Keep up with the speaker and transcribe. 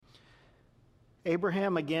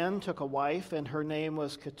Abraham again took a wife, and her name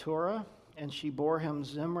was Keturah, and she bore him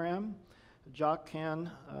Zimran, Joktan,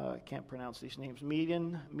 can't pronounce these names,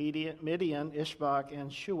 Midian, Ishbak,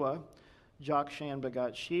 and Shua. Jokshan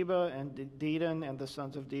begot Sheba and Dedan, and the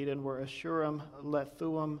sons of Dedan were Ashurim,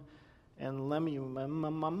 Lethuim, and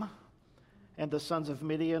Lemumim. And the sons of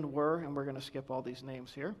Midian were, and we're going to skip all these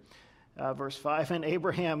names here, verse 5, and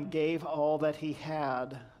Abraham gave all that he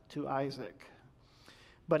had to Isaac.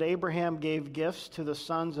 But Abraham gave gifts to the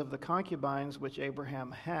sons of the concubines which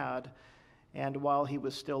Abraham had, and while he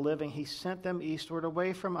was still living, he sent them eastward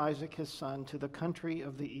away from Isaac his son to the country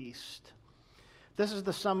of the east. This is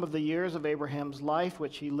the sum of the years of Abraham's life,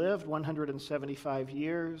 which he lived, 175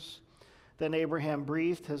 years. Then Abraham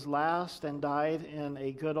breathed his last and died in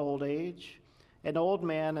a good old age, an old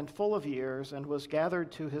man and full of years, and was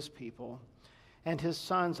gathered to his people. And his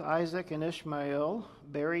sons Isaac and Ishmael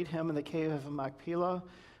buried him in the cave of Machpelah,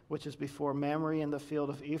 which is before Mamre, in the field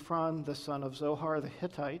of Ephron, the son of Zohar the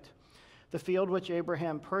Hittite, the field which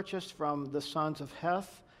Abraham purchased from the sons of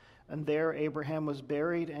Heth, and there Abraham was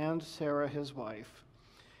buried, and Sarah his wife.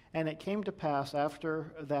 And it came to pass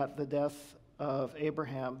after that the death of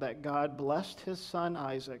Abraham, that God blessed his son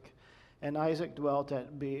Isaac, and Isaac dwelt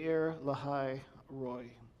at Beer Lahai Roi.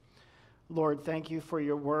 Lord, thank you for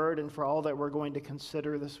your word and for all that we're going to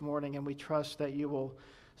consider this morning, and we trust that you will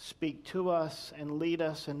speak to us and lead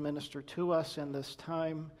us and minister to us in this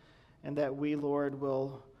time, and that we, Lord,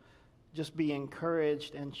 will just be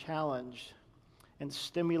encouraged and challenged and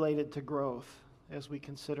stimulated to growth as we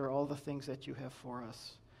consider all the things that you have for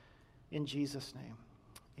us. In Jesus' name,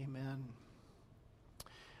 amen.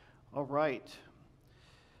 All right.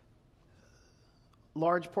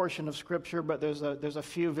 Large portion of Scripture, but there's a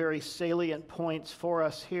few very salient points for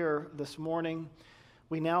us here this morning.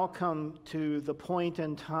 We now come to the point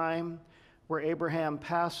in time where Abraham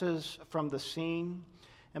passes from the scene,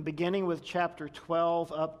 and beginning with chapter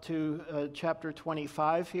 12 up to chapter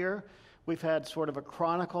 25 here, we've had sort of a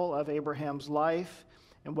chronicle of Abraham's life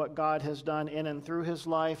and what God has done in and through his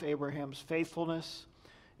life, Abraham's faithfulness,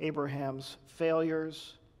 Abraham's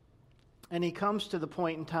failures. And he comes to the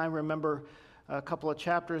point in time, remember a couple of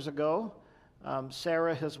chapters ago,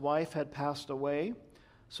 Sarah, his wife, had passed away.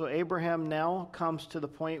 So Abraham now comes to the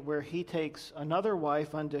point where he takes another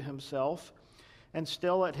wife unto himself, and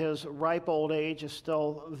still at his ripe old age is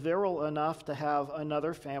still virile enough to have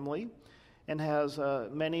another family, and has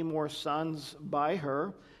many more sons by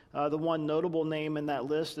her. The one notable name in that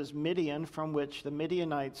list is Midian, from which the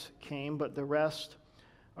Midianites came, but the rest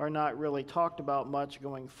are not really talked about much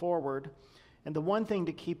going forward. And the one thing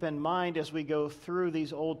to keep in mind as we go through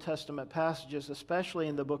these Old Testament passages, especially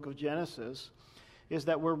in the book of Genesis, is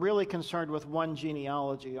that we're really concerned with one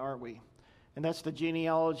genealogy, aren't we? And that's the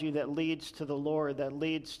genealogy that leads to the Lord, that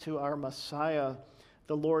leads to our Messiah,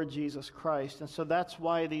 the Lord Jesus Christ. And so that's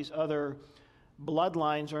why these other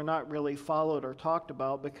bloodlines are not really followed or talked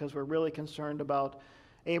about, because we're really concerned about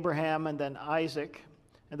Abraham and then Isaac.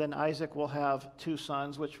 And then Isaac will have two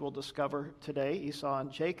sons, which we'll discover today, Esau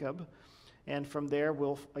and Jacob. And from there,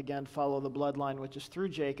 we'll again follow the bloodline, which is through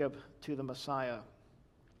Jacob to the Messiah.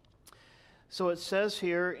 So it says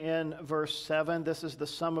here in verse 7, this is the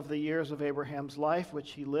sum of the years of Abraham's life,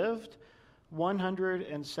 which he lived,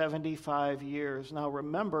 175 years. Now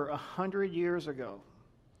remember, 100 years ago,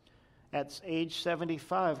 at age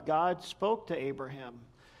 75, God spoke to Abraham.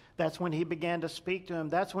 That's when he began to speak to him.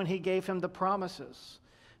 That's when he gave him the promises.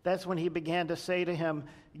 That's when he began to say to him,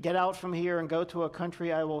 get out from here and go to a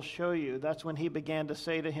country I will show you. That's when he began to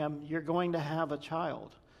say to him, you're going to have a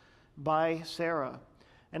child by Sarah,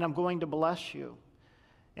 and I'm going to bless you.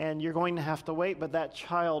 And you're going to have to wait, but that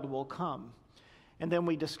child will come. And then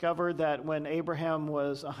we discovered that when Abraham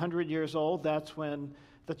was 100 years old, that's when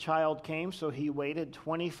the child came. So he waited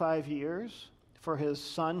 25 years for his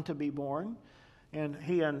son to be born. And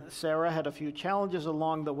he and Sarah had a few challenges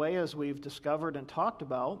along the way, as we've discovered and talked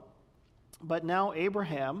about. But now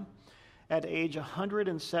Abraham, at age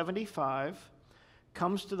 175,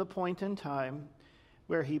 comes to the point in time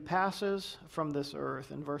where he passes from this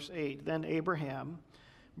earth. In verse 8, then Abraham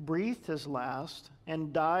breathed his last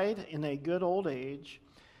and died in a good old age,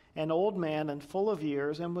 an old man and full of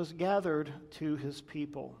years, and was gathered to his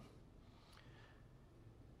people.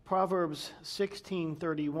 Proverbs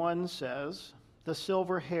 16:31 says, the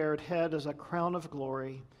silver-haired head is a crown of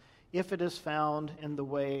glory, if it is found in the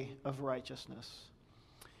way of righteousness.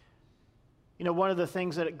 You know, one of the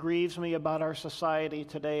things that it grieves me about our society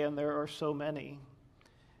today, and there are so many,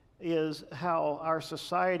 is how our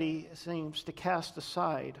society seems to cast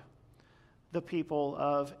aside the people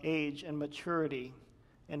of age and maturity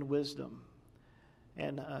and wisdom.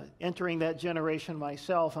 And entering that generation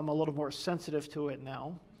myself, I'm a little more sensitive to it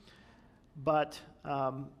now. But,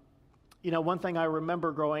 one thing I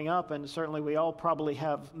remember growing up, and certainly we all probably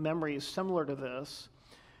have memories similar to this,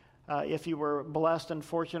 if you were blessed and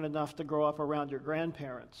fortunate enough to grow up around your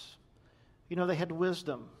grandparents, they had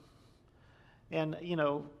wisdom. And,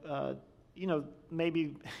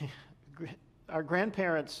 maybe our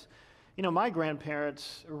grandparents, my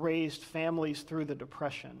grandparents raised families through the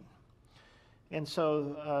Depression. And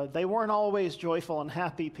so they weren't always joyful and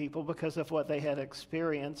happy people because of what they had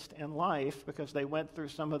experienced in life, because they went through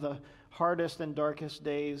some of the hardest and darkest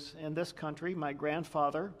days in this country. My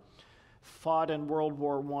grandfather fought in World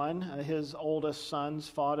War I. His oldest sons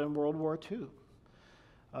fought in World War II.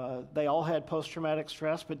 They all had post-traumatic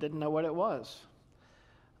stress but didn't know what it was.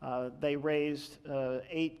 They raised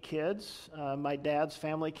 8 kids. My dad's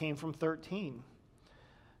family came from 13.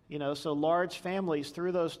 So large families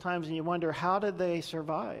through those times, and you wonder, how did they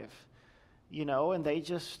survive? And they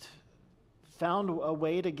just found a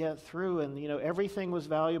way to get through, and, everything was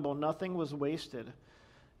valuable. Nothing was wasted.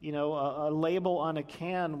 A label on a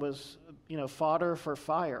can was, fodder for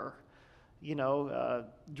fire.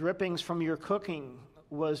 Drippings from your cooking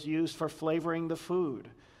was used for flavoring the food.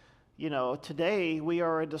 Today we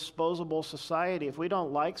are a disposable society. If we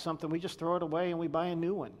don't like something, we just throw it away and we buy a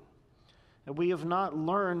new one. And we have not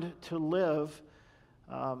learned to live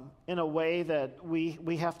in a way that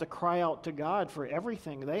we have to cry out to God for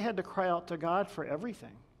everything. They had to cry out to God for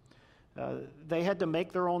everything. They had to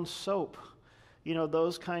make their own soap,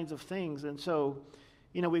 those kinds of things. And so,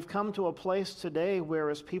 we've come to a place today where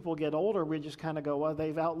as people get older, we just kind of go, well,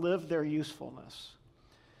 they've outlived their usefulness.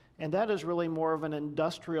 And that is really more of an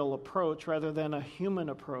industrial approach rather than a human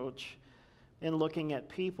approach in looking at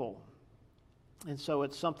people. And so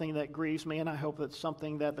it's something that grieves me, and I hope it's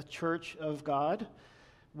something that the Church of God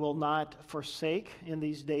will not forsake in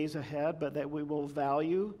these days ahead, but that we will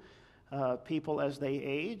value people as they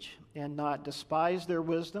age and not despise their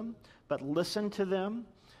wisdom, but listen to them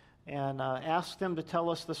and ask them to tell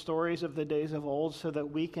us the stories of the days of old so that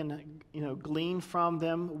we can, glean from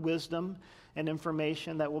them wisdom and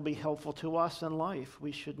information that will be helpful to us in life.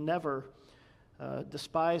 We should never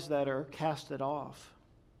despise that or cast it off.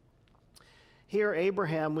 Here,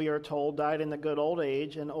 Abraham, we are told, died in the good old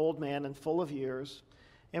age, an old man and full of years,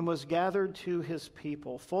 and was gathered to his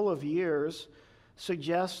people. Full of years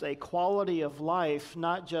suggests a quality of life,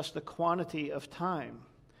 not just a quantity of time.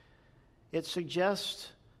 It suggests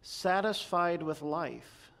satisfied with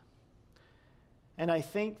life. And I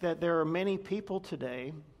think that there are many people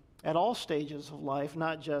today, at all stages of life,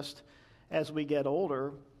 not just as we get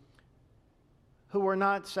older, who are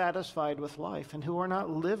not satisfied with life and who are not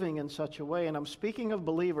living in such a way. And I'm speaking of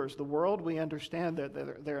believers. The world, we understand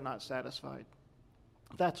that they're not satisfied.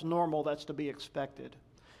 That's normal. That's to be expected.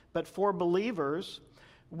 But for believers,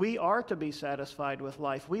 we are to be satisfied with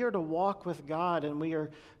life. We are to walk with God, and we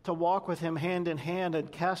are to walk with Him hand in hand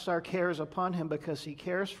and cast our cares upon Him because He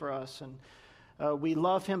cares for us. And we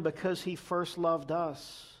love Him because He first loved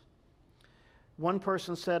us. One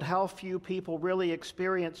person said, how few people really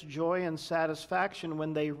experience joy and satisfaction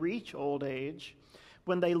when they reach old age.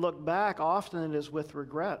 When they look back, often it is with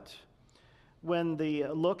regret. When they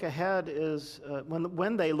look ahead, it is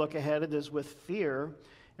with fear.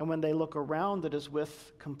 And when they look around, it is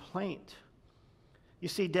with complaint. You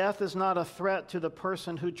see, death is not a threat to the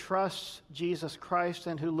person who trusts Jesus Christ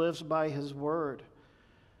and who lives by His word.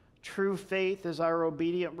 True faith is our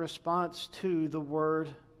obedient response to the word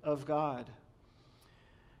of God.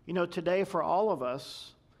 Today for all of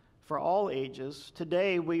us, for all ages,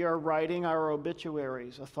 today we are writing our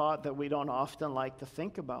obituaries, a thought that we don't often like to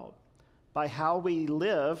think about. By how we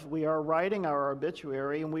live, we are writing our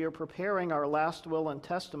obituary, and we are preparing our last will and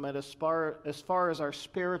testament as far as our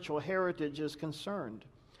spiritual heritage is concerned.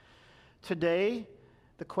 Today,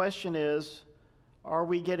 the question is, are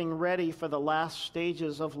we getting ready for the last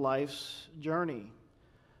stages of life's journey?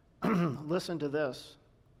 Listen to this.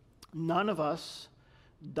 None of us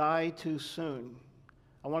die too soon.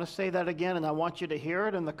 I want to say that again, and I want you to hear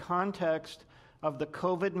it in the context of the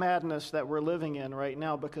COVID madness that we're living in right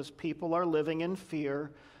now, because people are living in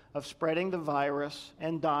fear of spreading the virus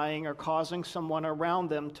and dying or causing someone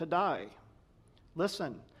around them to die.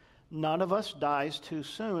 Listen, none of us dies too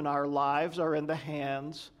soon. Our lives are in the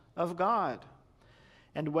hands of God.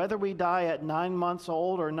 And whether we die at 9 months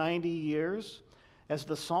old or 90 years, as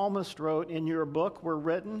the psalmist wrote, in your book were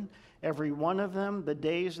written, every one of them, the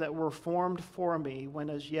days that were formed for me, when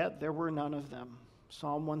as yet there were none of them.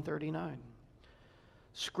 Psalm 139.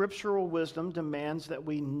 Scriptural wisdom demands that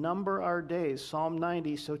we number our days. Psalm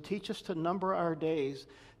 90, so teach us to number our days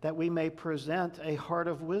that we may present a heart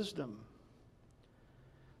of wisdom.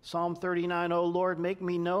 Psalm 39, O Lord, make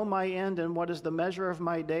me know my end and what is the measure of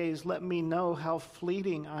my days. Let me know how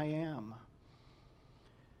fleeting I am.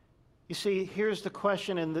 You see, here's the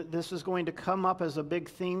question, and this is going to come up as a big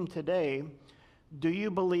theme today. Do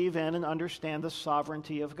you believe in and understand the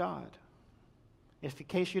sovereignty of God? If in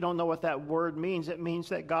case you don't know what that word means, it means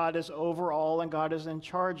that God is over all and God is in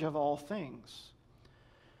charge of all things.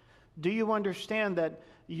 Do you understand that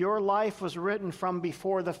your life was written from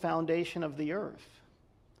before the foundation of the earth?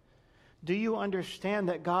 Do you understand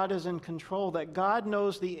that God is in control, that God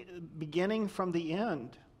knows the beginning from the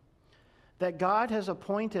end, that God has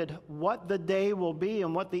appointed what the day will be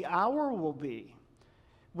and what the hour will be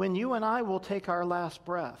when you and I will take our last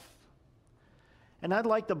breath? And I'd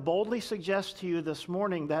like to boldly suggest to you this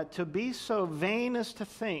morning that to be so vain as to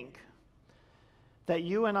think that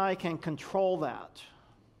you and I can control that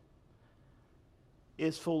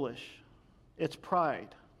is foolish. It's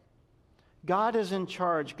pride. God is in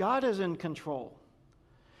charge. God is in control.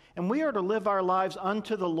 And we are to live our lives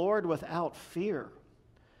unto the Lord without fear.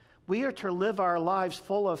 We are to live our lives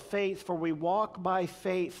full of faith, for we walk by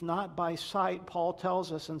faith, not by sight, Paul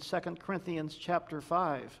tells us in 2 Corinthians chapter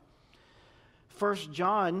 5. 1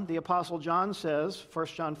 John, the Apostle John says, 1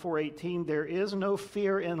 John 4:18, there is no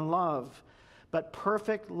fear in love, but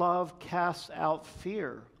perfect love casts out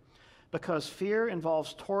fear. Because fear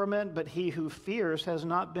involves torment, but he who fears has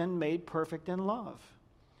not been made perfect in love.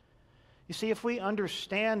 You see, if we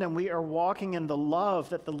understand and we are walking in the love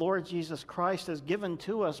that the Lord Jesus Christ has given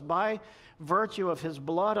to us by virtue of his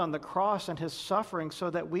blood on the cross and his suffering so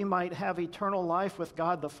that we might have eternal life with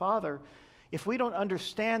God the Father, if we don't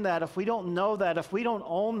understand that, if we don't know that, if we don't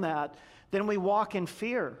own that, then we walk in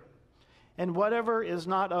fear. And whatever is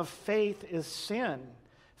not of faith is sin.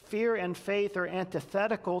 Fear and faith are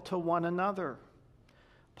antithetical to one another.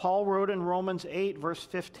 Paul wrote in Romans 8, verse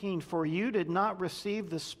 15, for you did not receive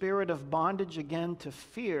the spirit of bondage again to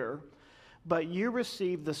fear, but you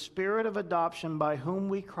received the spirit of adoption by whom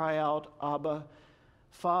we cry out, Abba,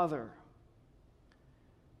 Father.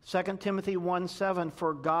 2 Timothy 1:7,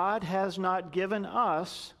 for God has not given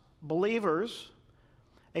us, believers,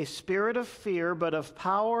 a spirit of fear, but of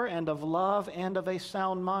power and of love and of a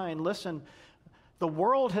sound mind. Listen, the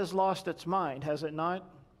world has lost its mind, has it not,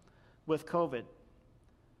 with COVID?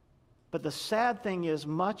 But the sad thing is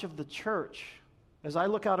much of the church, as I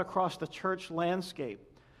look out across the church landscape,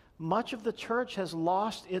 much of the church has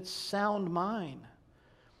lost its sound mind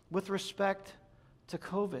with respect to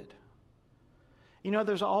COVID. You know,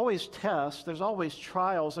 there's always tests, there's always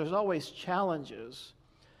trials, there's always challenges.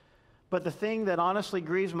 But the thing that honestly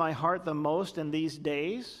grieves my heart the most in these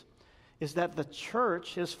days is that the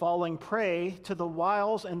church is falling prey to the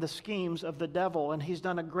wiles and the schemes of the devil. And he's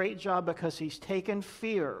done a great job because he's taken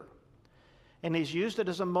fear and he's used it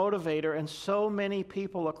as a motivator, and so many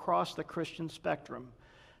people across the Christian spectrum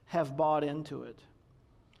have bought into it.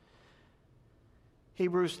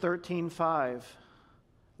 Hebrews 13:5.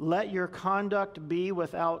 Let your conduct be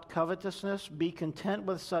without covetousness. Be content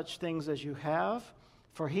with such things as you have.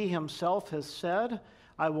 For he himself has said,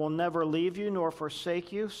 I will never leave you nor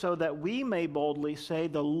forsake you, so that we may boldly say,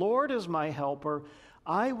 the Lord is my helper.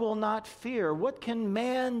 I will not fear. What can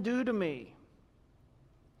man do to me?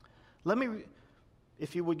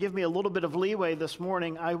 If you would give me a little bit of leeway this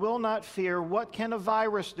morning, I will not fear. What can a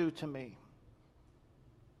virus do to me?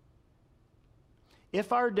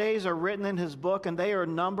 If our days are written in his book and they are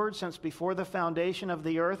numbered since before the foundation of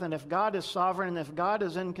the earth, and if God is sovereign and if God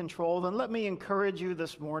is in control, then let me encourage you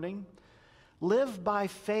this morning. Live by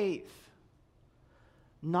faith,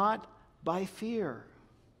 not by fear.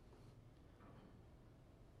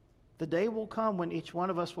 The day will come when each one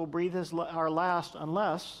of us will breathe our last,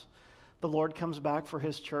 unless the Lord comes back for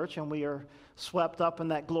his church and we are swept up in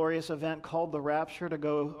that glorious event called the rapture to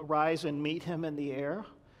go rise and meet him in the air.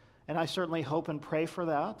 And I certainly hope and pray for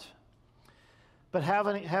that. But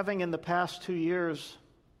having in the past 2 years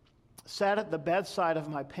sat at the bedside of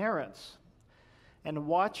my parents and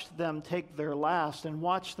watched them take their last and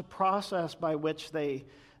watched the process by which they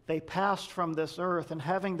passed from this earth, and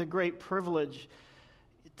having the great privilege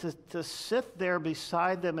to sit there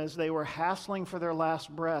beside them as they were hassling for their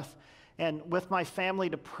last breath, and with my family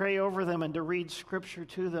to pray over them and to read scripture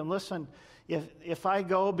to them. Listen, if I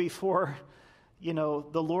go before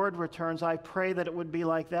the Lord returns, I pray that it would be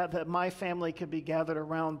like that my family could be gathered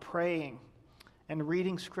around praying and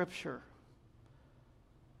reading scripture.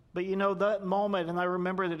 But that moment, and I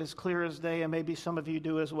remember it as clear as day, and maybe some of you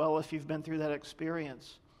do as well if you've been through that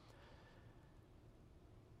experience.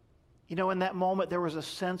 You know, in that moment, there was a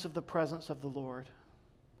sense of the presence of the Lord.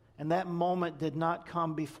 And that moment did not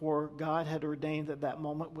come before God had ordained that that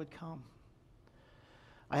moment would come.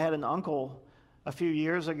 I had an uncle a few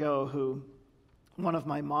years ago who, one of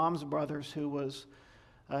my mom's brothers, who was,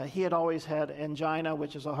 he had always had angina,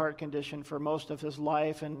 which is a heart condition, for most of his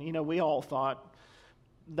life. And, you know, we all thought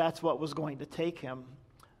that's what was going to take him.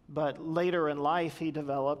 But later in life, he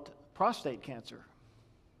developed prostate cancer.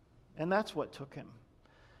 And that's what took him.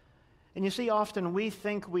 And you see, often we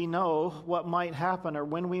think we know what might happen or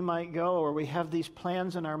when we might go, or we have these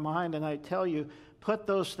plans in our mind. And I tell you, put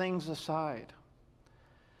those things aside.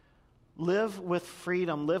 Live with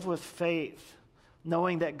freedom, live with faith,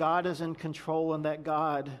 knowing that God is in control and that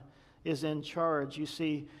God is in charge. You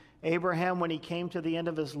see, Abraham, when he came to the end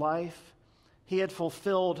of his life, he had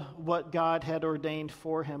fulfilled what God had ordained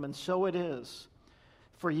for him. And so it is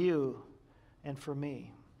for you and for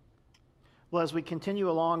me. Well, as we continue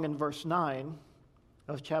along in verse 9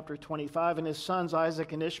 of chapter 25, and his sons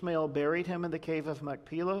Isaac and Ishmael buried him in the cave of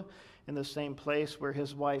Machpelah, in the same place where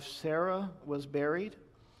his wife Sarah was buried.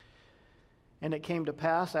 And it came to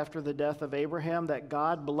pass after the death of Abraham that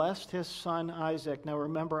God blessed his son Isaac. Now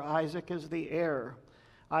remember, Isaac is the heir.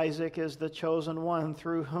 Isaac is the chosen one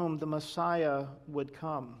through whom the Messiah would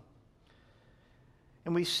come.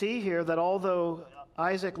 And we see here that although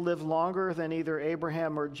Isaac lived longer than either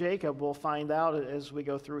Abraham or Jacob, we'll find out as we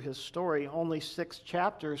go through his story, only 6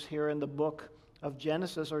 chapters here in the book of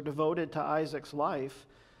Genesis are devoted to Isaac's life.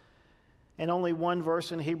 And only 1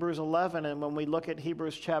 verse in Hebrews 11. And when we look at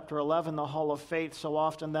Hebrews chapter 11, the Hall of Faith, so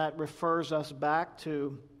often that refers us back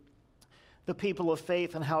to the people of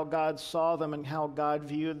faith and how God saw them and how God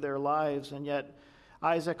viewed their lives. And yet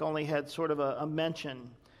Isaac only had sort of a mention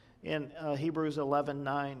in Hebrews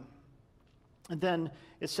 11:9. And then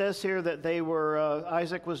it says here that they were,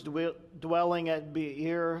 Isaac was dwelling at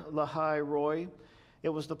Beer Lahai Roi. It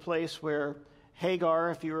was the place where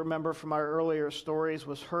Hagar, if you remember from our earlier stories,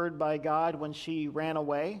 was heard by God when she ran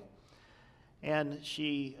away. And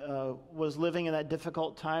she was living in that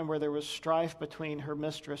difficult time where there was strife between her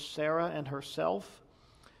mistress Sarah and herself.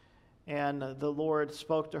 And the Lord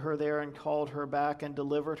spoke to her there and called her back and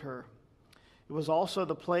delivered her. It was also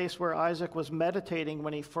the place where Isaac was meditating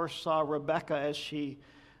when he first saw Rebekah as she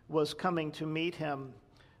was coming to meet him,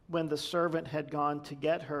 when the servant had gone to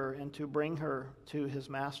get her and to bring her to his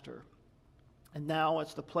master. And now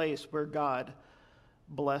it's the place where God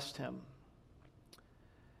blessed him.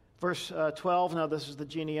 Verse 12, now this is the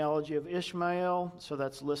genealogy of Ishmael, so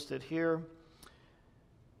that's listed here.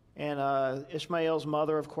 And Ishmael's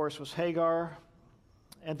mother, of course, was Hagar.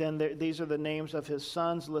 And then these are the names of his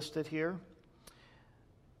sons listed here.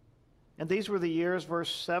 And these were the years,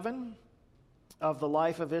 verse 7, of the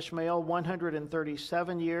life of Ishmael,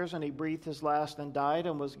 137 years, and he breathed his last and died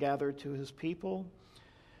and was gathered to his people.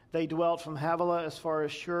 They dwelt from Havilah as far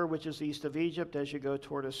as Shur, which is east of Egypt, as you go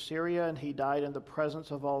toward Assyria, and he died in the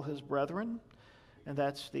presence of all his brethren. And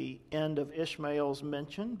that's the end of Ishmael's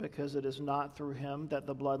mention, because it is not through him that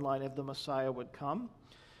the bloodline of the Messiah would come.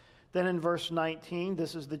 Then in verse 19,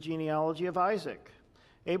 this is the genealogy of Isaac,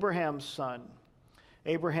 Abraham's son.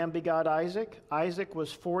 Abraham begot Isaac. Isaac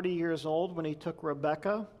was 40 years old when he took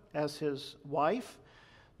Rebekah as his wife.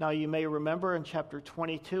 Now you may remember in chapter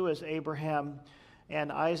 22, as Abraham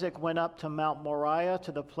and Isaac went up to Mount Moriah,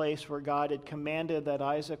 to the place where God had commanded that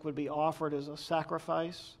Isaac would be offered as a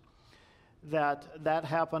sacrifice. That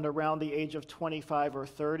happened around the age of 25 or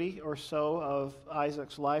 30 or so of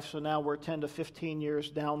Isaac's life. So now we're 10 to 15 years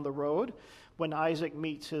down the road when Isaac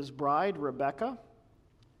meets his bride, Rebekah.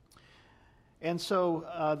 And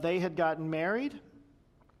so they had gotten married.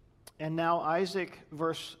 And now Isaac,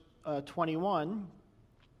 verse 21,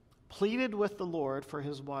 pleaded with the Lord for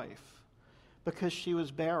his wife, because she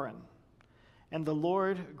was barren. And the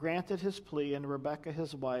Lord granted his plea, and Rebekah,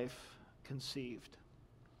 his wife, conceived.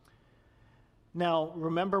 Now,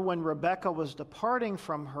 remember when Rebekah was departing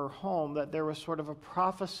from her home, that there was sort of a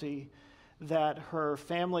prophecy that her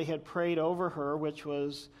family had prayed over her, which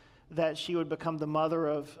was that she would become the mother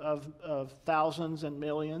of thousands and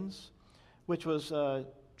millions, which was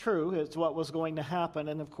true. It's what was going to happen.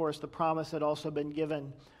 And, of course, the promise had also been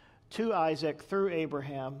given to Isaac through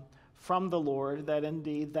Abraham from the Lord, that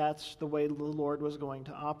indeed that's the way the Lord was going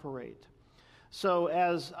to operate. So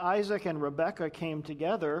as Isaac and Rebekah came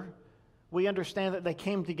together, we understand that they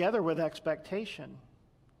came together with expectation.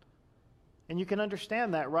 And you can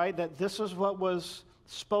understand that, right? That this is what was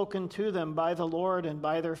spoken to them by the Lord and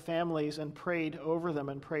by their families, and prayed over them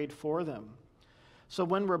and prayed for them. So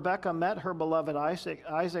when Rebekah met her beloved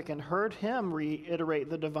Isaac and heard him reiterate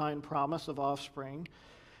the divine promise of offspring,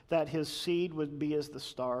 that his seed would be as the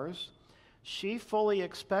stars, She fully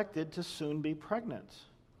expected to soon be pregnant,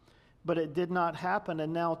 but it did not happen,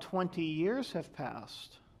 and now 20 years have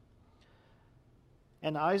passed.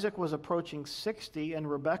 And Isaac was approaching 60, and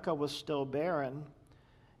Rebekah was still barren,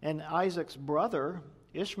 and Isaac's brother,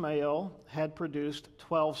 Ishmael, had produced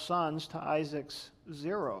 12 sons to Isaac's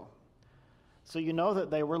 0. So you know that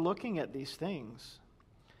they were looking at these things.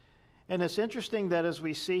 And it's interesting that as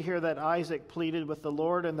we see here that Isaac pleaded with the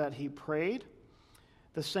Lord and that he prayed,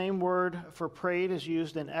 the same word for prayed is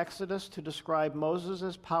used in Exodus to describe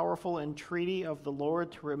Moses' powerful entreaty of the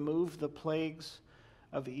Lord to remove the plagues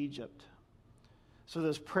of Egypt. So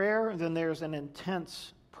there's prayer, then there's an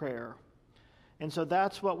intense prayer. And so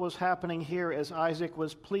that's what was happening here as Isaac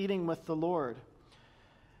was pleading with the Lord.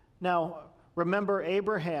 Now, remember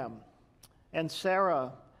Abraham and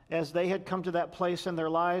Sarah, as they had come to that place in their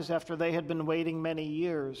lives after they had been waiting many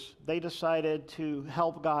years, they decided to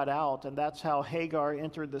help God out, and that's how Hagar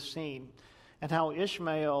entered the scene and how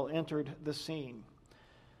Ishmael entered the scene.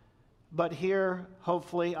 But here,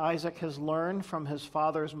 hopefully, Isaac has learned from his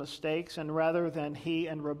father's mistakes, and rather than he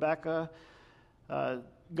and Rebekah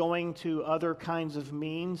going to other kinds of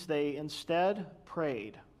means, they instead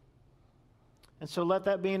prayed. And so let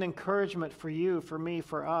that be an encouragement for you, for me,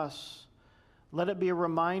 for us. Let it be a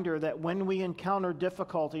reminder that when we encounter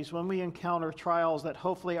difficulties, when we encounter trials, that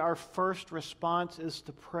hopefully our first response is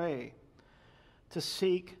to pray, to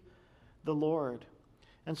seek the Lord.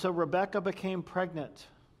 And so Rebekah became pregnant.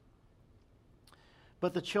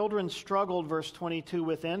 But the children struggled, verse 22,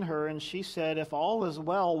 within her, and she said, "If all is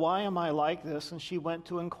well, why am I like this?" And she went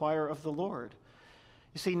to inquire of the Lord.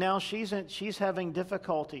 You see, now she's having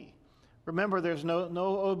difficulty. Remember, there's no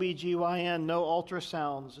OBGYN, no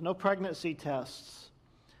ultrasounds, no pregnancy tests.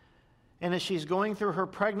 And as she's going through her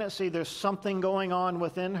pregnancy, there's something going on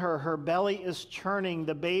within her. Her belly is churning.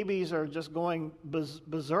 The babies are just going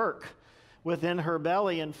berserk within her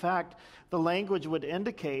belly. In fact, the language would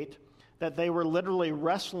indicate that they were literally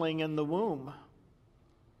wrestling in the womb.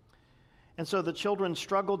 And so the children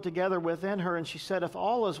struggled together within her, and she said, "If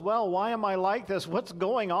all is well, why am I like this? What's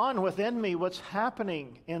going on within me? What's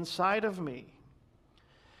happening inside of me?"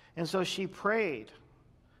 And so she prayed.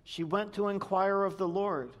 She went to inquire of the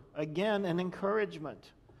Lord. Again, an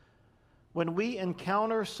encouragement. When we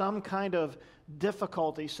encounter some kind of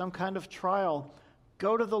difficulty, some kind of trial,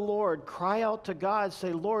 go to the Lord, cry out to God,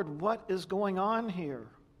 say, "Lord, what is going on here?"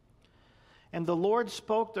 And the Lord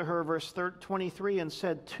spoke to her, verse 23, and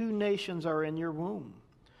said, "Two nations are in your womb.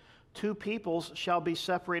 Two peoples shall be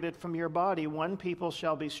separated from your body. One people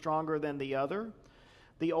shall be stronger than the other.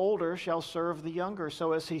 The older shall serve the younger."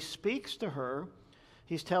 So as he speaks to her,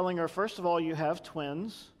 he's telling her, first of all, you have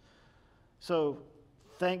twins. So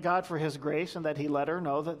thank God for his grace and that he let her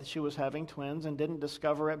know that she was having twins and didn't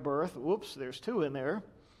discover at birth, "Oops, there's two in there."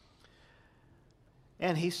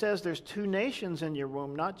 And he says there's two nations in your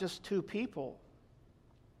womb, not just two people.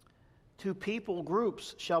 Two people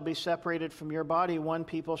groups shall be separated from your body. One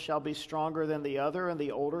people shall be stronger than the other, and the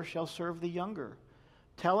older shall serve the younger.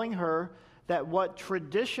 Telling her that what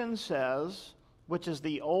tradition says, which is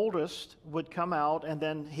the oldest, would come out, and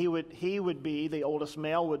then he would be, the oldest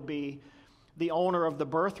male would be the owner of the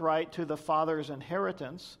birthright to the father's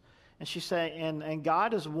inheritance. And she's saying, and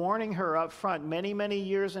God is warning her up front many, many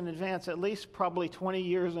years in advance, at least probably 20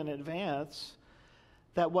 years in advance,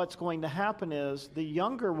 that what's going to happen is the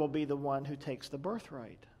younger will be the one who takes the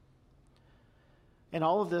birthright. And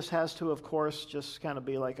all of this has to, of course, just kind of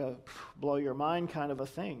be like a blow your mind kind of a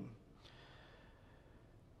thing.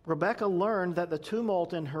 Rebekah learned that the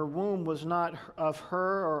tumult in her womb was not of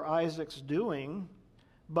her or Isaac's doing,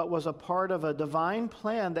 but was a part of a divine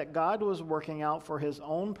plan that God was working out for his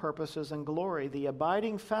own purposes and glory. The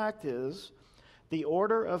abiding fact is, the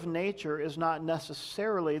order of nature is not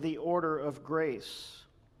necessarily the order of grace.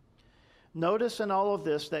 Notice in all of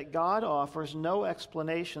this that God offers no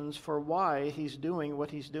explanations for why he's doing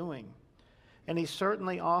what he's doing. And he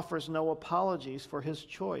certainly offers no apologies for his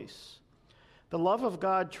choice. The love of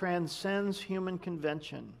God transcends human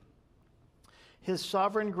convention. His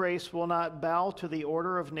sovereign grace will not bow to the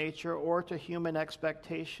order of nature or to human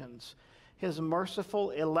expectations. His merciful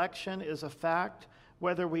election is a fact,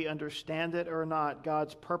 whether we understand it or not.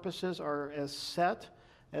 God's purposes are as set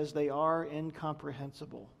as they are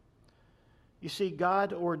incomprehensible. You see,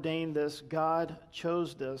 God ordained this. God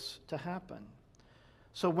chose this to happen.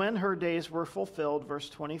 So when her days were fulfilled, verse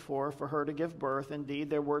 24, for her to give birth, indeed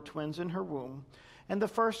there were twins in her womb. And the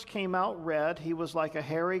first came out red. He was like a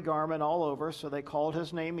hairy garment all over, so they called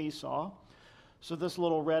his name Esau. So this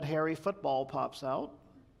little red hairy football pops out.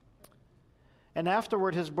 And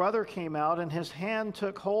afterward his brother came out, and his hand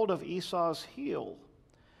took hold of Esau's heel.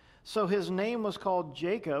 So his name was called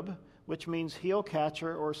Jacob, which means heel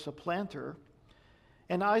catcher or supplanter.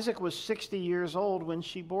 And Isaac was 60 years old when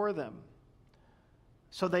she bore them.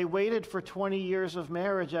 So they waited for 20 years of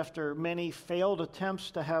marriage after many failed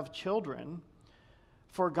attempts to have children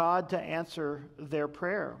for God to answer their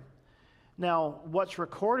prayer. Now, what's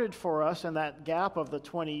recorded for us in that gap of the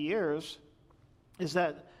 20 years is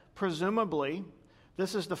that presumably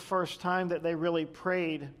this is the first time that they really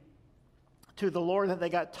prayed to the Lord, that they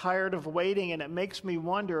got tired of waiting. And it makes me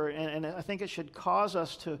wonder, and I think it should cause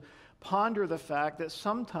us to ponder the fact that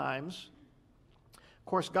sometimes, of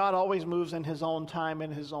course, God always moves in his own time,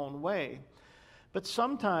 in his own way. But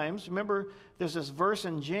sometimes, remember, there's this verse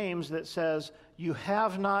in James that says, you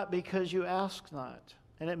have not because you ask not.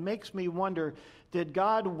 And it makes me wonder, did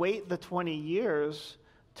God wait the 20 years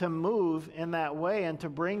to move in that way and to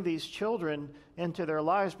bring these children into their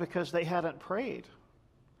lives because they hadn't prayed?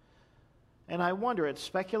 And I wonder, it's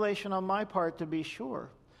speculation on my part to be sure.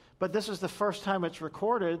 But this is the first time it's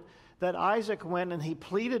recorded that Isaac went and he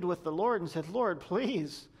pleaded with the Lord and said, Lord,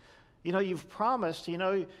 please, you've promised,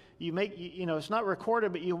 it's not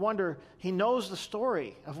recorded, but you wonder, he knows the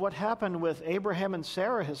story of what happened with Abraham and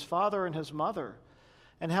Sarah, his father and his mother,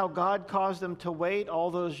 and how God caused them to wait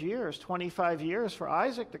all those years, 25 years, for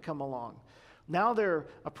Isaac to come along. Now they're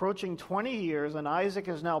approaching 20 years, and Isaac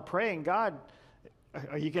is now praying, God,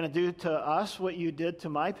 are you going to do to us what you did to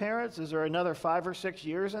my parents? Is there another 5 or 6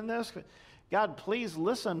 years in this? God, please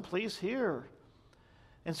listen, please hear.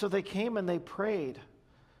 And so they came and they prayed,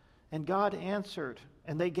 and God answered,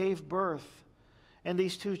 and they gave birth, and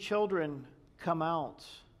these 2 children come out.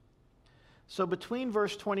 So between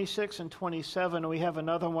verse 26 and 27, we have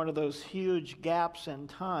another one of those huge gaps in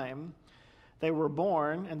time. They were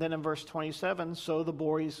born, and then in verse 27, so the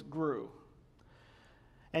boys grew.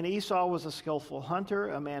 And Esau was a skillful hunter,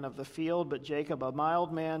 a man of the field, but Jacob a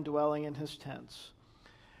mild man dwelling in his tents.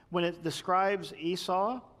 When it describes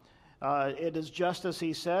Esau, it is just as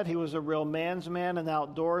he said. He was a real man's man, an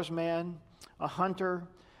outdoors man, a hunter,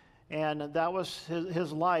 and that was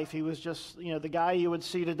his life. He was just, the guy you would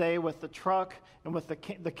see today with the truck and with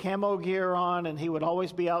the camo gear on, and he would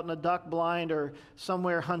always be out in a duck blind or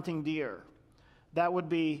somewhere hunting deer. That would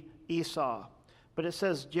be Esau. But it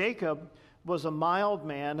says Jacob was a mild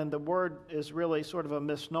man, and the word is really sort of a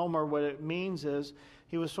misnomer. What it means is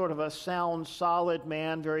he was sort of a sound, solid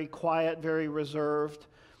man, very quiet, very reserved,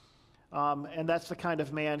 and that's the kind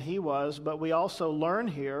of man he was. But we also learn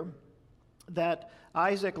here that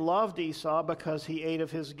Isaac loved Esau because he ate of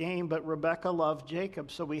his game, but Rebekah loved Jacob.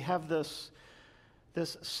 So we have this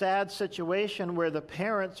sad situation where the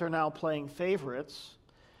parents are now playing favorites,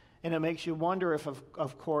 and it makes you wonder if,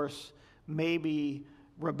 of course, maybe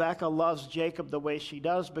Rebekah loves Jacob the way she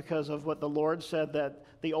does because of what the Lord said, that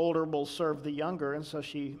the older will serve the younger, and so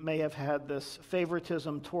she may have had this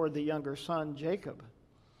favoritism toward the younger son, Jacob.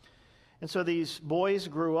 And so these boys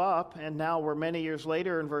grew up, and now we're many years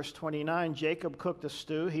later in verse 29. Jacob cooked a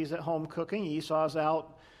stew. He's at home cooking. Esau's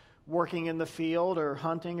out working in the field or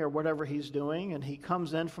hunting or whatever he's doing, and he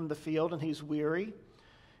comes in from the field and he's weary.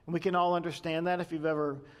 And we can all understand that if you've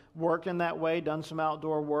ever worked in that way, done some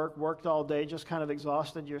outdoor work, worked all day, just kind of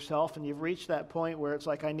exhausted yourself, and you've reached that point where it's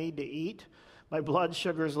like, I need to eat. My blood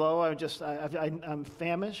sugar's low. I'm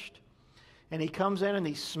famished. And he comes in and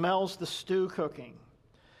he smells the stew cooking.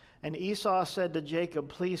 And Esau said to Jacob,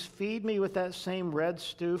 please feed me with that same red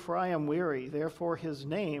stew, for I am weary. Therefore his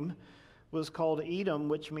name was called Edom,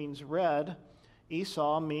 which means red.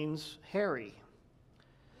 Esau means hairy.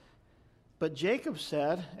 But Jacob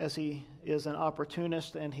said, as he is an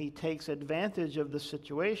opportunist and he takes advantage of the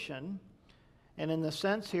situation, and in the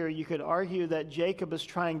sense here you could argue that Jacob is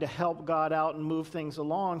trying to help God out and move things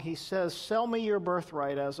along, he says, sell me your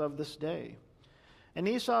birthright as of this day. And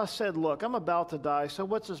Esau said, look, I'm about to die, so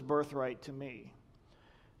what's his birthright to me?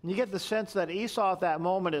 And you get the sense that Esau at that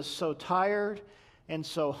moment is so tired and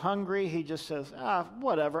so hungry, he just says,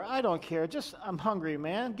 whatever, I don't care, I'm hungry,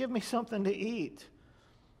 man, give me something to eat.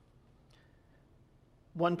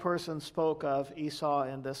 One person spoke of Esau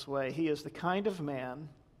in this way: he is the kind of man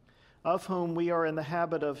of whom we are in the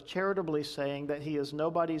habit of charitably saying that he is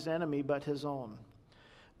nobody's enemy but his own.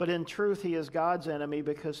 But in truth, he is God's enemy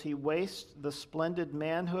because he wastes the splendid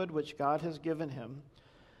manhood which God has given him.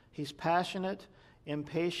 He's passionate,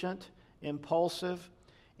 impatient, impulsive,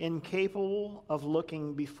 incapable of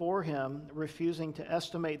looking before him, refusing to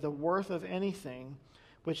estimate the worth of anything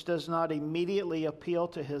which does not immediately appeal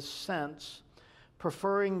to his sense.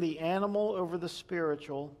 Preferring the animal over the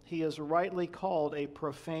spiritual, he is rightly called a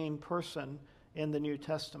profane person in the New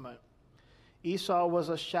Testament. Esau was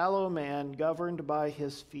a shallow man governed by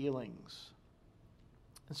his feelings.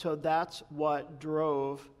 And so that's what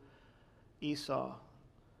drove Esau.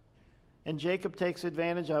 And Jacob takes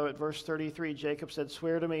advantage of it. Verse 33, Jacob said,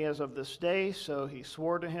 "Swear to me as of this day." So he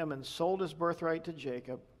swore to him and sold his birthright to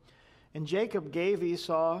Jacob. And Jacob gave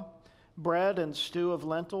Esau bread and stew of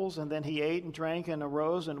lentils, and then he ate and drank and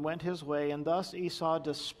arose and went his way. And thus Esau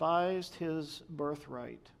despised his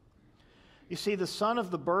birthright. You see, the son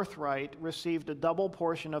of the birthright received a double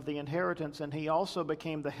portion of the inheritance, and he also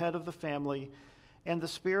became the head of the family and the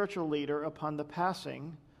spiritual leader upon the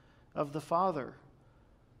passing of the father.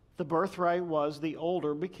 The birthright was the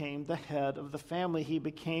older became the head of the family. He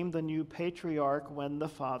became the new patriarch when the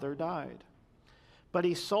father died. But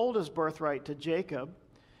he sold his birthright to Jacob,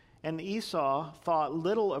 and Esau thought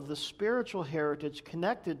little of the spiritual heritage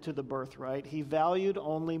connected to the birthright. He valued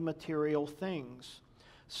only material things.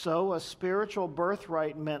 So a spiritual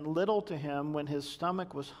birthright meant little to him when his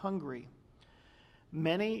stomach was hungry.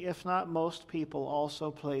 Many, if not most people,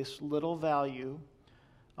 also place little value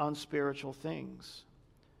on spiritual things.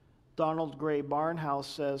 Donald Gray Barnhouse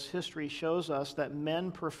says, "History shows us that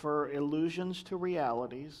men prefer illusions to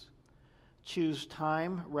realities, choose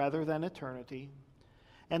time rather than eternity,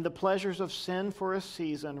 and the pleasures of sin for a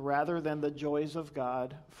season rather than the joys of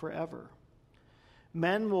God forever.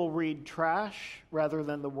 Men will read trash rather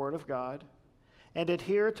than the Word of God, and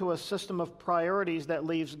adhere to a system of priorities that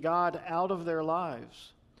leaves God out of their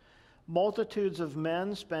lives. Multitudes of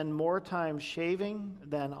men spend more time shaving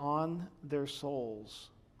than on their souls.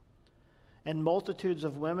 And multitudes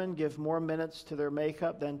of women give more minutes to their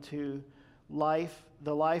makeup than to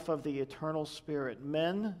the life of the eternal spirit.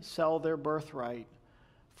 Men sell their birthright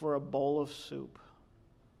for a bowl of soup."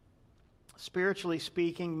 Spiritually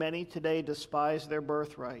speaking, many today despise their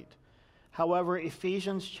birthright. However,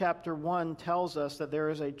 Ephesians chapter 1 tells us that there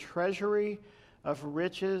is a treasury of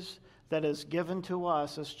riches that is given to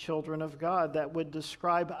us as children of God that would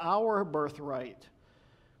describe our birthright.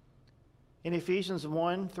 In Ephesians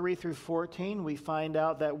 1, 3 through 14, we find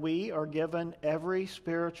out that we are given every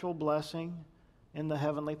spiritual blessing in the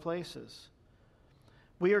heavenly places.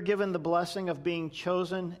 We are given the blessing of being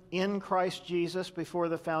chosen in Christ Jesus before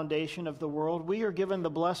the foundation of the world. We are given the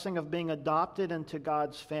blessing of being adopted into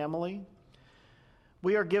God's family.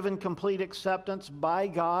 We are given complete acceptance by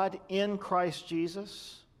God in Christ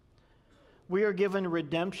Jesus. We are given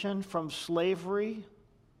redemption from slavery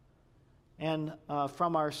and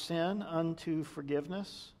from our sin unto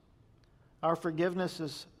forgiveness. Our forgiveness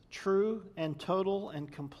is true and total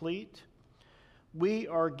and complete. We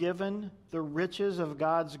are given the riches of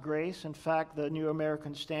God's grace. In fact, the New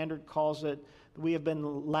American Standard calls it, we have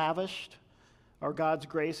been lavished, or God's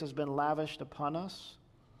grace has been lavished upon us.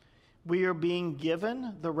 We are being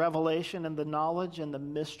given the revelation and the knowledge and the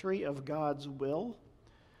mystery of God's will.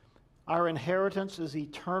 Our inheritance is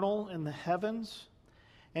eternal in the heavens,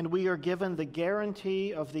 and we are given the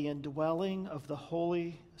guarantee of the indwelling of the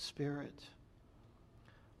Holy Spirit.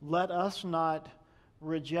 Let us not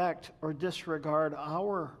reject or disregard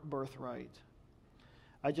our birthright.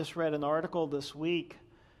 I just read an article this week.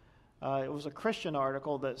 It was a Christian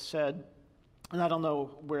article that said, and I don't know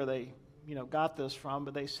where they got this from,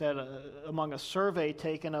 but they said among a survey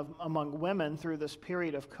taken among women through this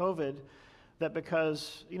period of COVID, that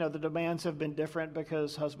because the demands have been different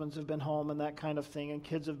because husbands have been home and that kind of thing, and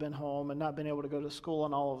kids have been home and not been able to go to school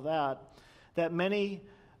and all of that many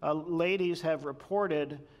ladies have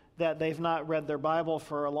reported that they've not read their Bible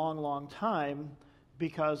for a long, long time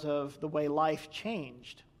because of the way life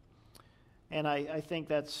changed. And I think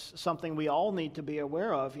that's something we all need to be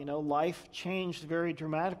aware of. Life changed very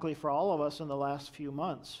dramatically for all of us in the last few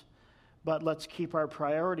months. But let's keep our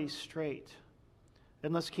priorities straight.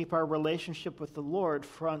 And let's keep our relationship with the Lord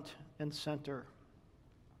front and center.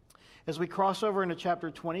 As we cross over into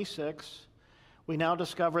chapter 26, we now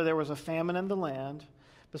discover there was a famine in the land.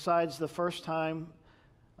 Besides the first time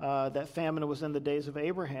that famine was in the days of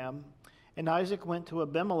Abraham. And Isaac went to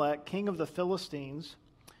Abimelech, king of the Philistines,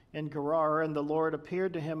 in Gerar, and the Lord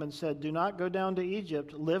appeared to him and said, "Do not go down to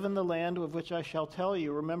Egypt. Live in the land of which I shall tell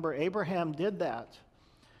you." Remember, Abraham did that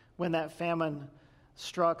when that famine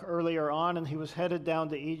struck earlier on, and he was headed down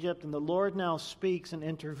to Egypt. And the Lord now speaks and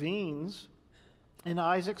intervenes in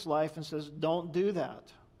Isaac's life and says, "Don't do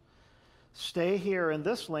that. Stay here in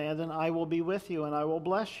this land, and I will be with you, and I will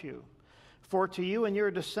bless you. For to you and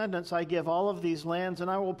your descendants I give all of these lands,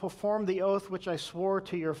 and I will perform the oath which I swore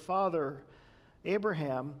to your father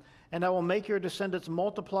Abraham, and I will make your descendants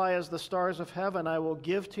multiply as the stars of heaven. I will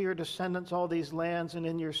give to your descendants all these lands, and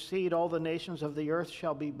in your seed all the nations of the earth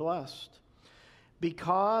shall be blessed.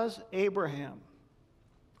 Because Abraham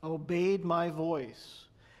obeyed my voice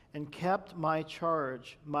and kept my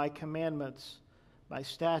charge, my commandments, my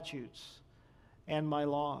statutes, and my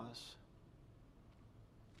laws.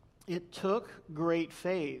 It took great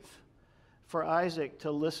faith for Isaac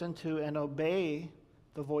to listen to and obey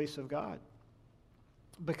the voice of God,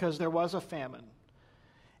 because there was a famine.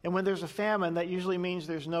 And when there's a famine, that usually means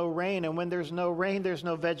there's no rain. And when there's no rain, there's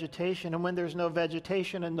no vegetation. And when there's no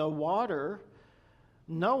vegetation and no water,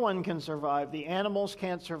 no one can survive. The animals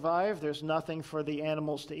can't survive. There's nothing for the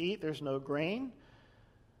animals to eat. There's no grain.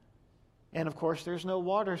 And of course, there's no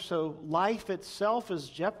water. So life itself is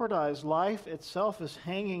jeopardized. Life itself is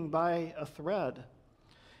hanging by a thread.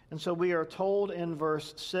 And so we are told in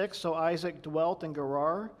verse 6, so Isaac dwelt in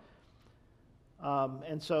Gerar.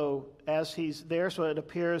 And so as he's there, so it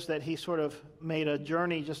appears that he sort of made a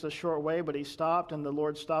journey just a short way, but he stopped, and the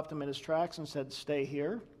Lord stopped him in his tracks and said, stay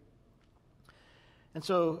here. And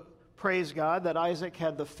so praise God that Isaac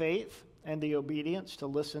had the faith and the obedience to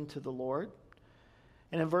listen to the Lord.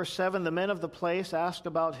 And in verse 7, the men of the place asked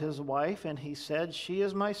about his wife, and he said, she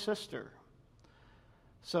is my sister.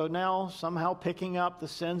 So now somehow picking up the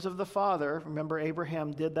sins of the father, remember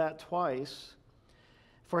Abraham did that twice,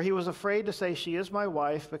 for he was afraid to say, she is my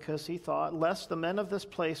wife, because he thought, lest the men of this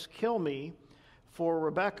place kill me for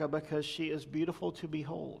Rebekah, because she is beautiful to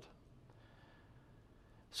behold.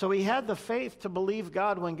 So he had the faith to believe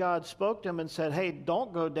God when God spoke to him and said, hey,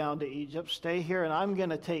 don't go down to Egypt. Stay here, and I'm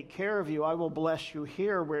going to take care of you. I will bless you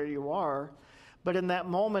here where you are. But in that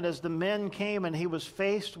moment, as the men came and he was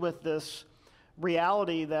faced with this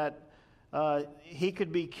reality that he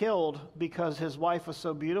could be killed because his wife was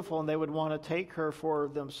so beautiful and they would want to take her for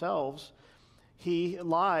themselves, he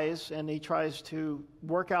lies and he tries to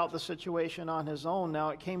work out the situation on his own. Now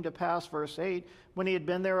it came to pass, verse 8, when he had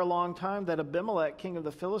been there a long time, that Abimelech, king of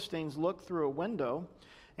the Philistines, looked through a window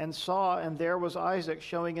and saw, and there was Isaac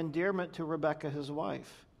showing endearment to Rebekah his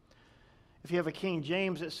wife. If you have a King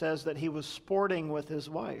James, it says that he was sporting with his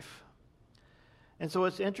wife. And so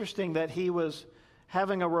it's interesting that he was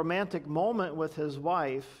having a romantic moment with his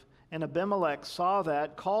wife, and Abimelech saw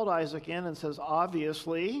that, called Isaac in and says,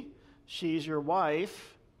 obviously, she's your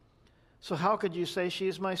wife. So how could you say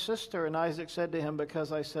she's my sister? And Isaac said to him,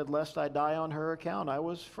 because I said, lest I die on her account. I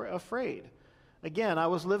was afraid. Again, I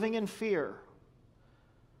was living in fear.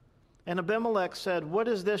 And Abimelech said, what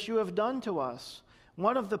is this you have done to us?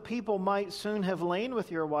 One of the people might soon have lain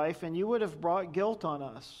with your wife, and you would have brought guilt on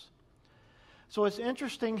us. So it's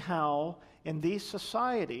interesting how in these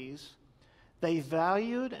societies they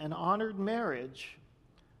valued and honored marriage,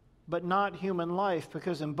 but not human life,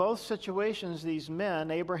 because in both situations these men,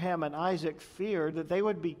 Abraham and Isaac, feared that they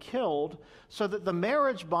would be killed so that the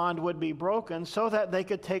marriage bond would be broken so that they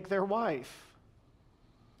could take their wife.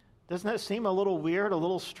 Doesn't that seem a little weird, a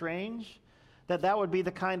little strange? That would be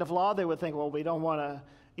the kind of law they would think, well, we don't want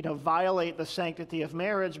to, violate the sanctity of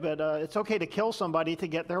marriage, but it's okay to kill somebody to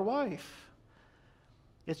get their wife.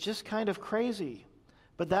 It's just kind of crazy.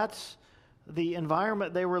 But that's the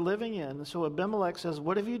environment they were living in. And so Abimelech says,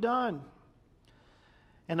 what have you done?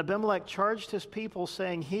 And Abimelech charged his people,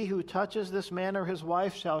 saying, he who touches this man or his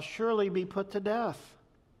wife shall surely be put to death.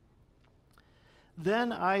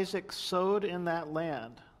 Then Isaac sowed in that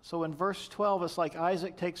land. So in verse 12, it's like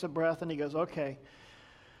Isaac takes a breath and he goes, okay,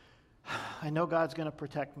 I know God's going to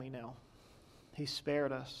protect me now. He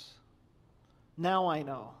spared us. Now I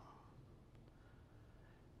know.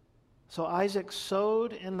 So Isaac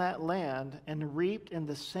sowed in that land and reaped in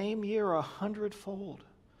the same year 100-fold.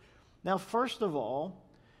 Now, first of all,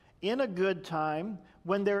 in a good time,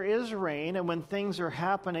 when there is rain and when things are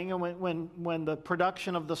happening and when the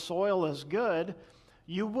production of the soil is good,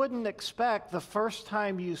 you wouldn't expect the first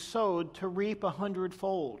time you sowed to reap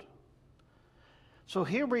 100-fold. So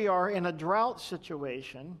here we are in a drought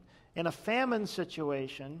situation, in a famine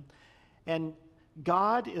situation, and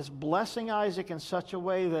God is blessing Isaac in such a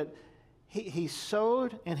way that he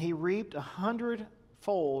sowed and he reaped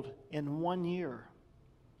 100-fold in 1 year.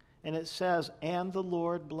 And it says, and the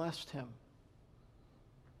Lord blessed him.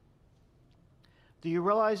 Do you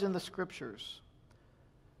realize in the scriptures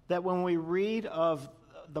that when we read of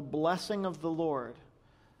the blessing of the Lord,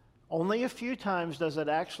 only a few times does it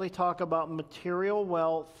actually talk about material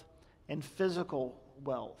wealth and physical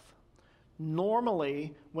wealth?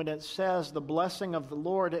 Normally, when it says the blessing of the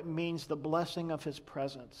Lord, it means the blessing of his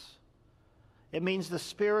presence. It means the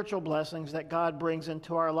spiritual blessings that God brings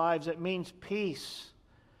into our lives. It means peace.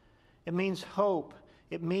 It means hope.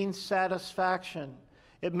 It means satisfaction.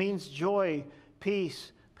 It means joy,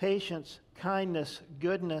 peace, patience, kindness,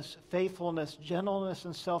 goodness, faithfulness, gentleness,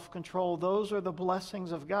 and self-control. Those are the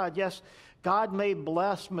blessings of God. Yes, God may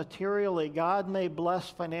bless materially. God may bless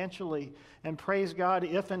financially. And praise God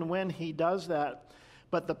if and when he does that.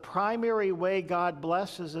 But the primary way God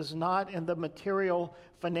blesses is not in the material,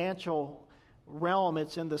 financial realm.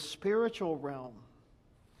 It's in the spiritual realm.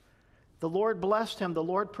 The Lord blessed him. The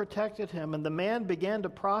Lord protected him. And the man began to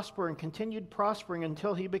prosper and continued prospering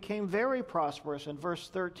until he became very prosperous. In verse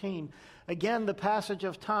 13, again, the passage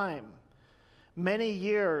of time. Many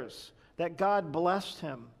years that God blessed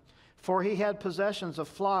him. For he had possessions of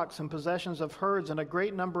flocks and possessions of herds and a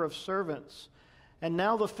great number of servants. And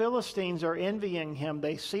now the Philistines are envying him.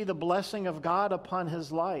 They see the blessing of God upon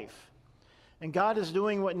his life. And God is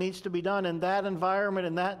doing what needs to be done in that environment,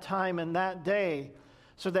 in that time, in that day,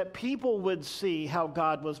 so that people would see how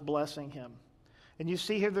God was blessing him. And you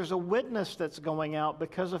see here there's a witness that's going out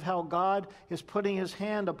because of how God is putting his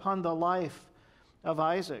hand upon the life of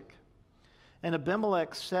Isaac. And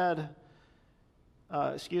Abimelech said,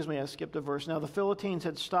 I skipped a verse. Now the Philistines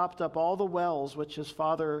had stopped up all the wells which his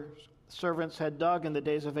father's servants had dug in the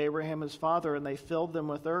days of Abraham his father, and they filled them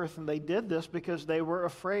with earth. And they did this because they were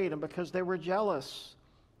afraid and because they were jealous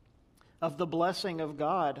of the blessing of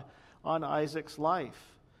God on Isaac's life.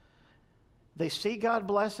 They see God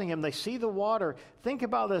blessing him. They see the water. Think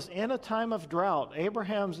about this. In a time of drought,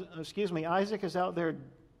 Isaac is out there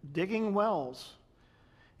digging wells.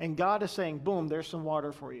 And God is saying, boom, there's some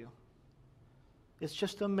water for you. It's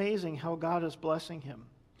just amazing how God is blessing him.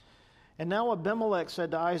 And now Abimelech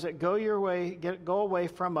said to Isaac, go away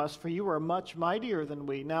from us, for you are much mightier than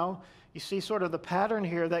we. Now, you see sort of the pattern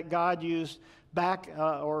here that God used back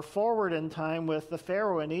or forward in time with the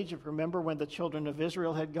Pharaoh in Egypt. Remember when the children of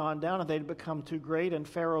Israel had gone down and they'd become too great and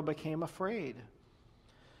Pharaoh became afraid.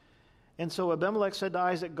 And so Abimelech said to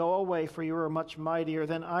Isaac, go away, for you are much mightier.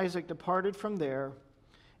 Then Isaac departed from there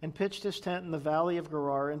and pitched his tent in the valley of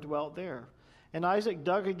Gerar and dwelt there. And Isaac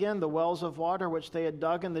dug again the wells of water which they had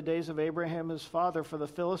dug in the days of Abraham his father, for the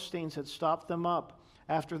Philistines had stopped them up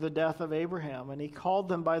after the death of Abraham. And he called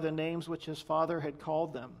them by the names which his father had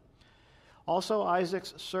called them. Also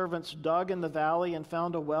Isaac's servants dug in the valley and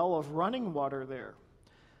found a well of running water there.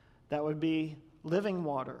 That would be living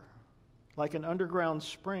water, like an underground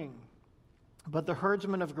spring. But the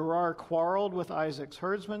herdsmen of Gerar quarreled with Isaac's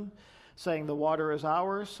herdsmen, saying, the water is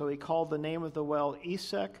ours. So he called the name of the well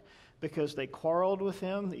Esek, because they quarreled with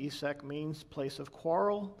him. The Esek means place of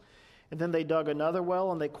quarrel. And then they dug another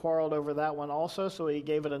well, and they quarreled over that one also. So he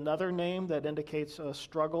gave it another name that indicates a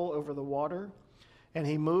struggle over the water. And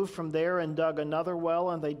he moved from there and dug another well,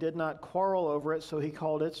 and they did not quarrel over it. So he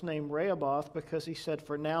called its name Rehoboth, because he said,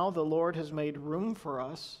 for now the Lord has made room for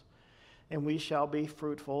us, and we shall be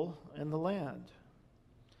fruitful in the land.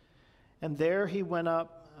 And there he went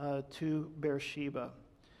up to Beersheba.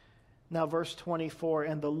 Now verse 24,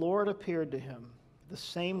 and the Lord appeared to him the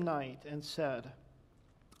same night and said,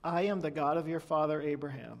 I am the God of your father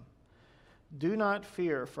Abraham. Do not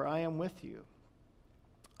fear, for I am with you.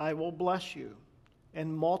 I will bless you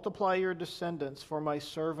and multiply your descendants for my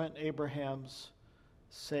servant Abraham's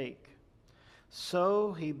sake.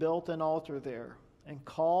 So he built an altar there and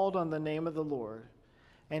called on the name of the Lord,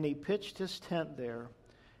 and he pitched his tent there,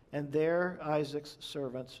 and there Isaac's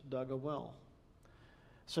servants dug a well.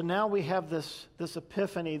 So now we have this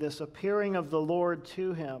epiphany, this appearing of the Lord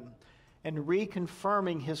to him and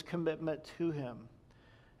reconfirming his commitment to him.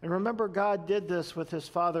 And remember, God did this with his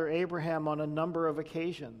father Abraham on a number of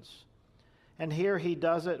occasions. And here he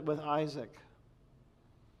does it with Isaac.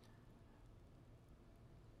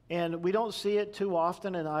 And we don't see it too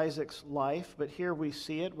often in Isaac's life, but here we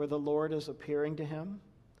see it where the Lord is appearing to him.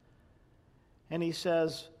 And he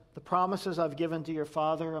says, the promises I've given to your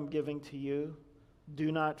father, I'm giving to you. Do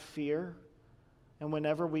not fear. And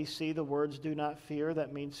whenever we see the words do not fear,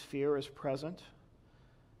 that means fear is present.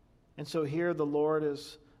 And so here the Lord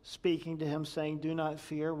is speaking to him saying, do not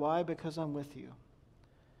fear. Why? Because I'm with you.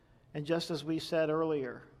 And just as we said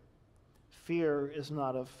earlier, fear is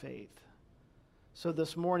not of faith. So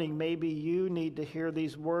this morning, maybe you need to hear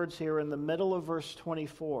these words here in the middle of verse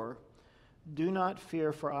 24. Do not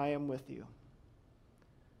fear, for I am with you.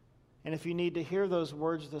 And if you need to hear those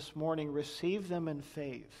words this morning, receive them in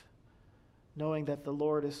faith, knowing that the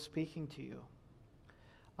Lord is speaking to you.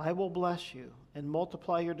 I will bless you and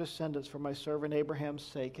multiply your descendants for my servant Abraham's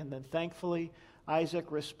sake. And then thankfully, Isaac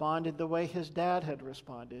responded the way his dad had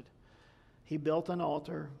responded. He built an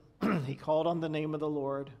altar, he called on the name of the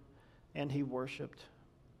Lord, and he worshiped.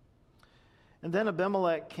 And then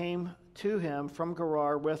Abimelech came to him from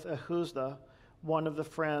Gerar with Ahuzah, one of the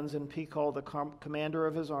friends, and Pichol, the commander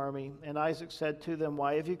of his army. And Isaac said to them,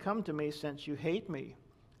 why have you come to me, since you hate me,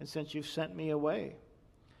 and since you've sent me away?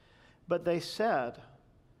 But they said,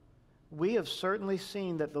 we have certainly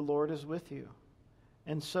seen that the Lord is with you.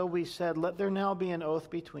 And so we said, let there now be an oath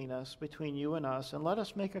between us, between you and us, and let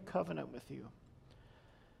us make a covenant with you.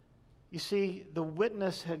 You see, the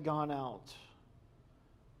witness had gone out.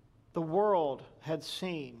 The world had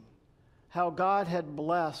seen how God had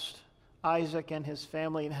blessed Isaac and his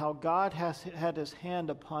family and how God had his hand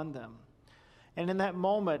upon them. And in that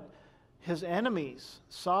moment, his enemies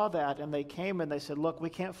saw that, and they came and they said, look, we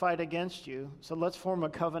can't fight against you, so let's form a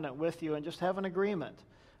covenant with you and just have an agreement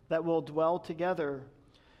that we'll dwell together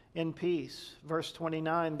in peace. Verse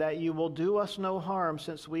 29, that you will do us no harm,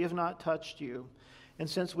 since we have not touched you, and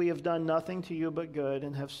since we have done nothing to you but good,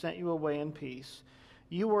 and have sent you away in peace.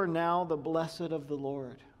 You are now the blessed of the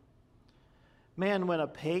Lord. Man, when a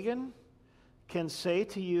pagan can say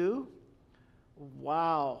to you,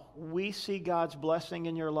 wow, we see God's blessing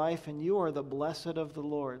in your life, and you are the blessed of the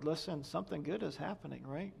Lord. Listen, something good is happening,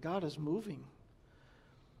 right? God is moving.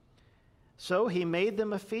 So he made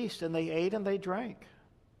them a feast, and they ate and they drank.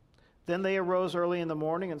 Then they arose early in the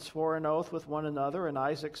morning and swore an oath with one another, and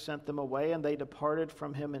Isaac sent them away, and they departed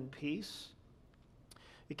from him in peace.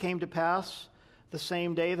 It came to pass the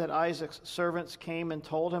same day that Isaac's servants came and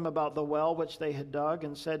told him about the well which they had dug,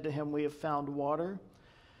 and said to him, we have found water.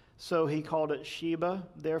 So he called it Sheba.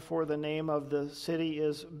 Therefore the name of the city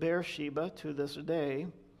is Beersheba to this day.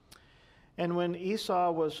 And when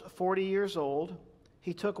Esau was 40 years old,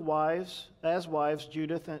 he took as wives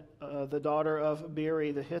Judith, the daughter of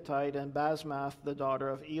Beeri the Hittite, and Basmath, the daughter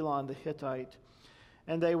of Elon the Hittite.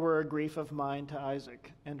 And they were a grief of mind to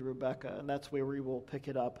Isaac and Rebekah. And that's where we will pick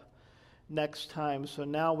it up next time. So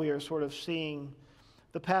now we are sort of seeing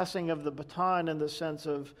the passing of the baton in the sense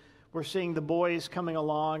of we're seeing the boys coming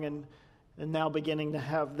along and now beginning to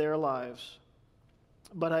have their lives.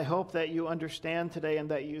 But I hope that you understand today and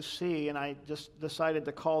that you see, and I just decided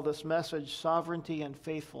to call this message Sovereignty and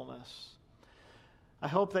Faithfulness. I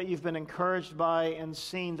hope that you've been encouraged by and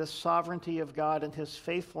seen the sovereignty of God and his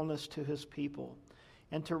faithfulness to his people,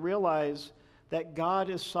 and to realize that God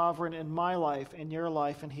is sovereign in my life and your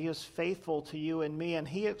life, and he is faithful to you and me, and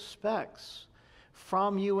he expects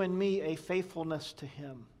from you and me a faithfulness to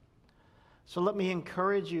him. So let me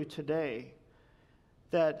encourage you today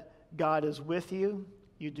that God is with you.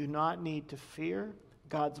 You do not need to fear.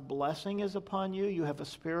 God's blessing is upon you. You have a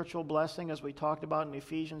spiritual blessing, as we talked about in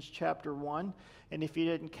Ephesians chapter 1. And if you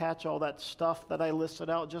didn't catch all that stuff that I listed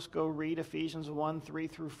out, just go read Ephesians 1, 3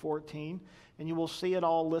 through 14, and you will see it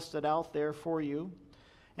all listed out there for you.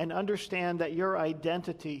 And understand that your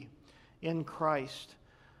identity in Christ,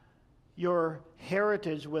 your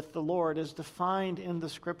heritage with the Lord, is defined in the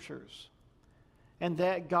Scriptures. And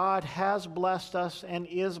that God has blessed us and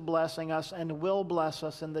is blessing us and will bless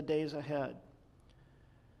us in the days ahead.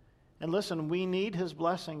 And listen, we need his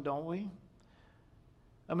blessing, don't we?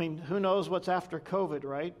 I mean, who knows what's after COVID,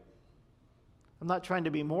 right? I'm not trying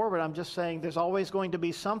to be morbid. I'm just saying there's always going to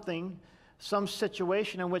be something, some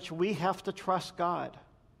situation in which we have to trust God.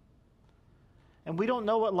 And we don't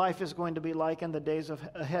know what life is going to be like in the days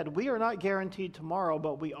ahead. We are not guaranteed tomorrow,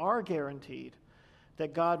 but we are guaranteed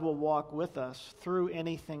that God will walk with us through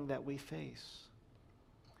anything that we face.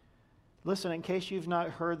 Listen, in case you've not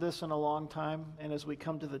heard this in a long time, and as we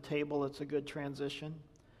come to the table, it's a good transition.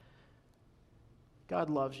 God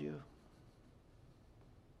loves you.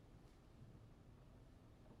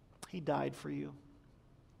 He died for you.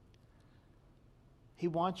 He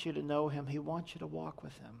wants you to know him. He wants you to walk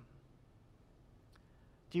with him.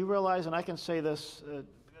 Do you realize, and I can say this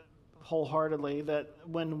wholeheartedly, that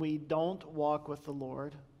when we don't walk with the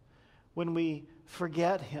Lord, when we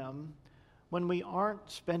forget him, when we aren't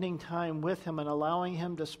spending time with him and allowing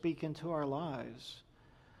him to speak into our lives,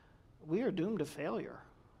 we are doomed to failure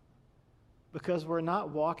because we're not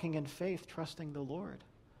walking in faith, trusting the Lord.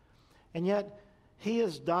 And yet, he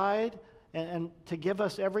has died and to give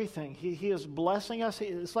us everything. He is blessing us.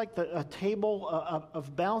 It's like a table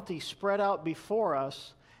of bounty spread out before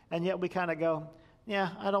us, and yet we kind of go, yeah,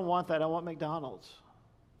 I don't want that. I want McDonald's.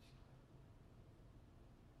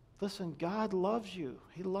 Listen, God loves you.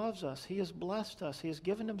 He loves us. He has blessed us. He has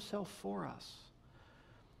given himself for us.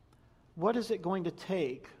 What is it going to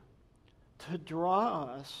take to draw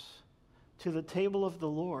us to the table of the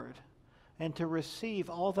Lord and to receive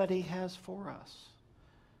all that he has for us?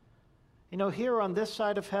 You know, here on this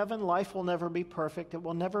side of heaven, life will never be perfect. It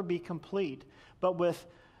will never be complete. But with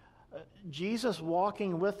Jesus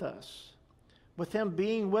walking with us, with him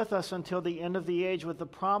being with us until the end of the age, with the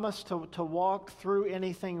promise to walk through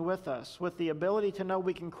anything with us, with the ability to know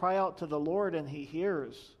we can cry out to the Lord and he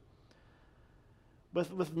hears,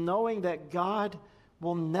 with knowing that God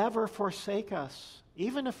will never forsake us,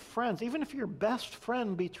 even if your best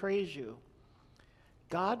friend betrays you,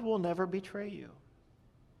 God will never betray you.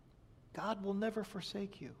 God will never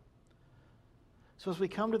forsake you. So as we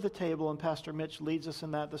come to the table, and Pastor Mitch leads us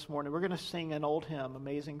in that this morning, we're going to sing an old hymn,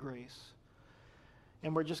 Amazing Grace.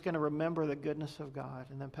 And we're just going to remember the goodness of God.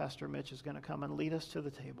 And then Pastor Mitch is going to come and lead us to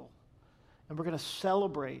the table. And we're going to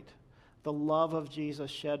celebrate the love of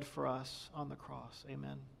Jesus shed for us on the cross.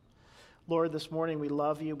 Amen. Lord, this morning we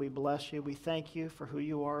love you, we bless you, we thank you for who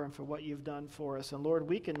you are and for what you've done for us. And Lord,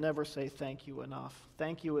 we can never say thank you enough.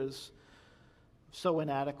 Thank you is so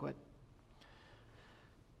inadequate.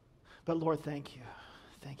 But Lord, thank you.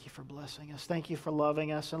 Thank you for blessing us. Thank you for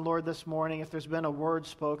loving us. And Lord, this morning, if there's been a word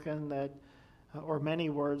spoken that, or many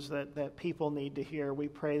words that people need to hear, we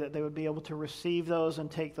pray that they would be able to receive those and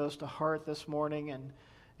take those to heart this morning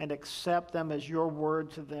and accept them as your word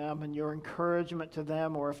to them and your encouragement to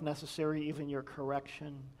them, or if necessary, even your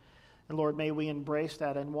correction. And Lord, may we embrace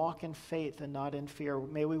that and walk in faith and not in fear.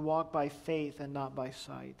 May we walk by faith and not by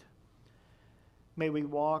sight. May we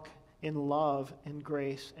walk in love and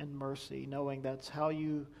grace and mercy, knowing that's how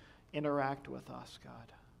you interact with us,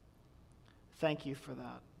 God. Thank you for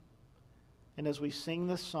that. And as we sing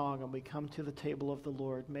this song and we come to the table of the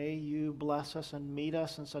Lord, may you bless us and meet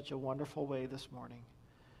us in such a wonderful way this morning.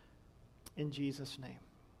 In Jesus' name,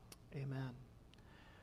 amen.